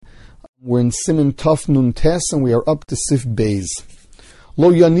We're in Siman Tuf Nun Tes, and we are up to Sif Beis.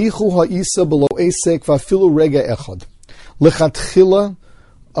 Lo yanichu ha'isa below esek vafilu rega echad. Lechatchila,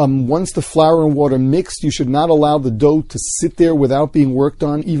 once the flour and water mixed, you should not allow the dough to sit there without being worked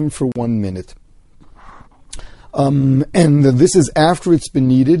on, even for 1 minute. And this is after it's been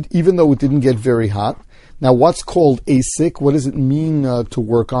kneaded, even though it didn't get very hot. Now, what's called asik? What does it mean to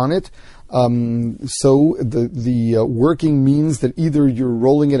work on it? So the working means that either you're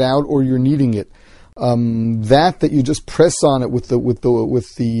rolling it out or you're kneading it. That you just press on it with the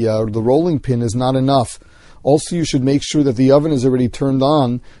rolling pin is not enough. Also, you should make sure that the oven is already turned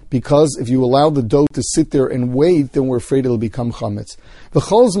on, because if you allow the dough to sit there and wait, then we're afraid it'll become chametz.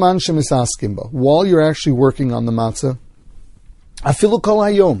 V'chol zman shemisaskim ba, while you're actually working on the matzah, afilu kol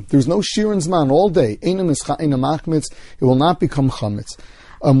hayom, there's no shir and zman all day. Eina machmitz, it will not become chametz.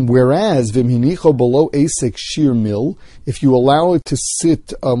 Whereas v'mhinicho below asik shir mil, if you allow it to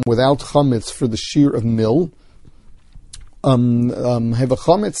sit without chametz for the shir of mil, have a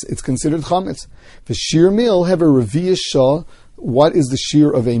chametz, it's considered chametz. The shir mil have a revi'ah shah. What is the shir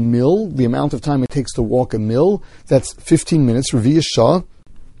of a mil? The amount of time it takes to walk a mil, that's 15 minutes, revi'ah shah.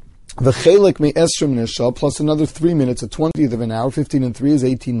 The chelek me esrim shah, plus another 3 minutes, a 20th of an hour, 15 and 3 is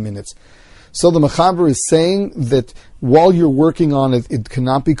 18 minutes. So the Mechaber is saying that while you're working on it, it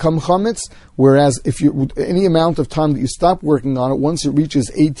cannot become chametz, whereas if you any amount of time that you stop working on it, once it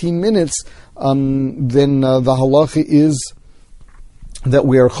reaches 18 minutes, then the halacha is that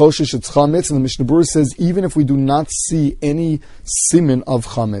we are choshesh it's chametz, and the Mishnah Berurah says even if we do not see any siman of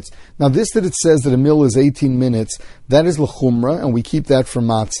chametz. Now this that it says that a meal is 18 minutes, that is l'chumra, and we keep that for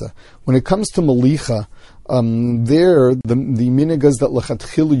matzah. When it comes to malicha, the minhag is that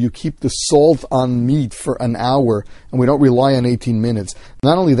lechatchilu you keep the salt on meat for an hour, and we don't rely on 18 minutes.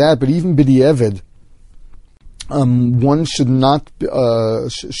 Not only that, but even b'di'evid, one should not be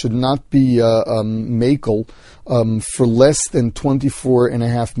makel for less than 24 and a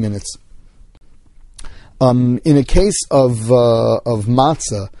half minutes. In a case of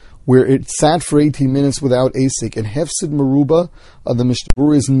matzah, where it sat for 18 minutes without asik, and hefsid meruba, the Mishnah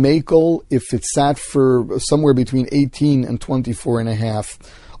Berurah is makel if it sat for somewhere between 18 and 24 and a half.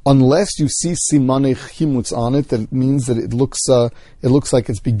 Unless you see simanei chimutz on it, that means that it looks like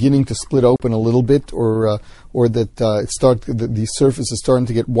it's beginning to split open a little bit, or that the surface is starting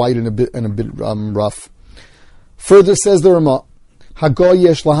to get white and a bit rough. Further says the Rama, you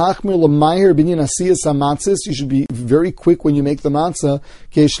should be very quick when you make the matzah.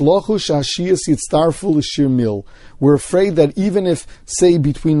 We're afraid that even if, say,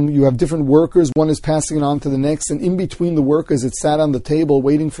 between you have different workers, one is passing it on to the next, and in between the workers it sat on the table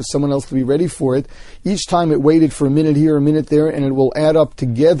waiting for someone else to be ready for it, each time it waited for a minute here, a minute there, and it will add up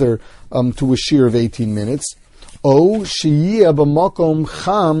together to a shear of 18 minutes. Or it'll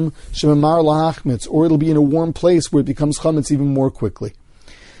be in a warm place where it becomes chametz even more quickly.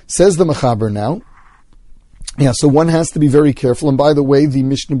 Says the Mechaber now. Yeah, so one has to be very careful. And by the way, the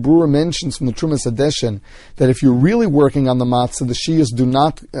Mishnah Berurah mentions from the Trumas Hadeshen that if you're really working on the matzah, the shiyas do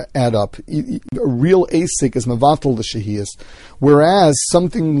not add up. A real asik is mevatel the shiyas. Whereas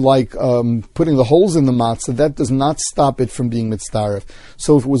something like putting the holes in the matzah, that does not stop it from being mitzdaref.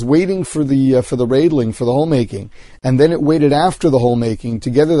 So if it was waiting for the radling, for the hole making, and then it waited after the hole making,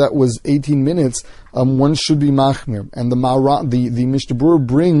 together that was 18 minutes, one should be machmir. And the Mishnah Berurah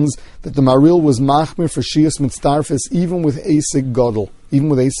brings that the Maril was machmir for shiyas mitzdarfis, even with asik gadol, even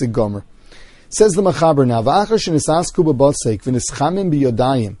with asik gomer. Says the Mechaber now,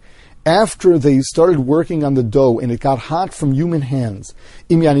 after they started working on the dough and it got hot from human hands,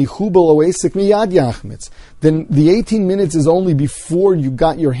 then the 18 minutes is only before you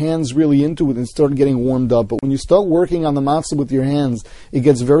got your hands really into it and started getting warmed up. But when you start working on the matzah with your hands, it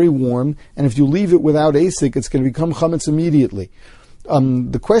gets very warm, and if you leave it without asik, it's going to become chametz immediately.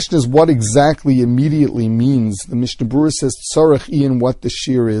 The question is what exactly immediately means. The Mishnah Berurah says tzarech ian what the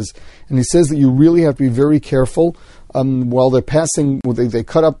shear is, and he says that you really have to be very careful while they're passing. They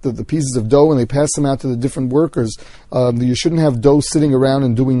cut up the pieces of dough and they pass them out to the different workers. You shouldn't have dough sitting around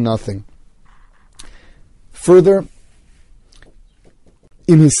and doing nothing. Further,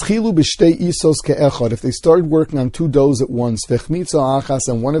 if they started working on two doughs at once,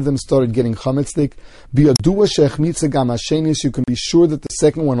 and one of them started getting chametzdik, you can be sure that the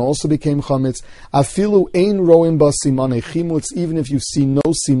second one also became chametz, even if you see no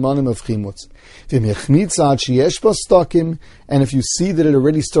simanim of chimutz. And if you see that it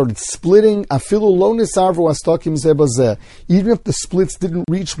already started splitting, even if the splits didn't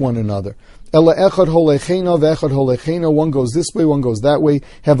reach one another, Ela echad holechena vechad holechena. One goes this way, one goes that way.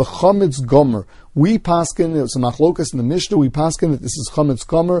 Have a chametz gomer. We paskin, it's a machlokas in the Mishnah, we paskin that this is chametz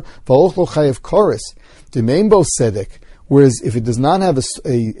gomer, va'ochlo chayev koris. The mainbo sedek. Whereas if it does not have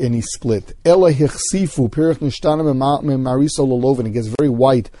any split, ela hichsifu, pirach nishtanim mariso lolov, and it gets very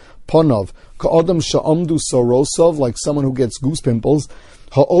white, ponov, ka'odam sha'amdu sorosov, like someone who gets goose pimples,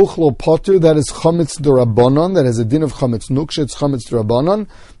 ha'ochlo potter, that is chametz d'Rabbanan, that has a din of chametz nuksha, it's chametz d'Rabbanan,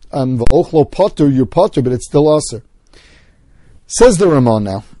 va'ochlo potter, you're potter, but it's still aser. Says the Ramon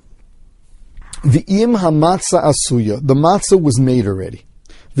now, v'im hamatzah asuya, the matzah was made already.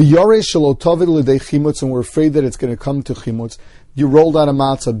 V'yorei shelo tovid l'dei chimutz, and we're afraid that it's going to come to chimutz. You rolled out a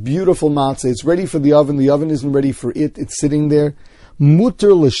matzah, beautiful matzah, it's ready for the oven isn't ready for it, it's sitting there.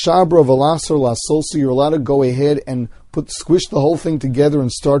 Muter l'shabra v'lasar l'asol, so you're allowed to go ahead and squish the whole thing together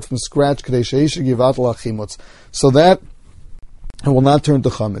and start from scratch, k'dei she'esha givat l'chimutz. So that it will not turn to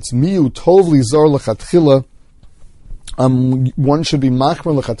chametz. Miu tov lizar l'chatchila, one should be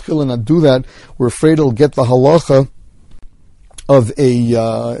machmer l'chatchila, not do that. We're afraid it'll get the halacha of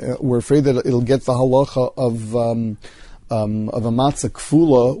we're afraid that it'll get the halacha of a matzah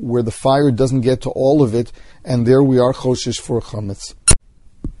kfula, where the fire doesn't get to all of it, and there we are choshish for chametz.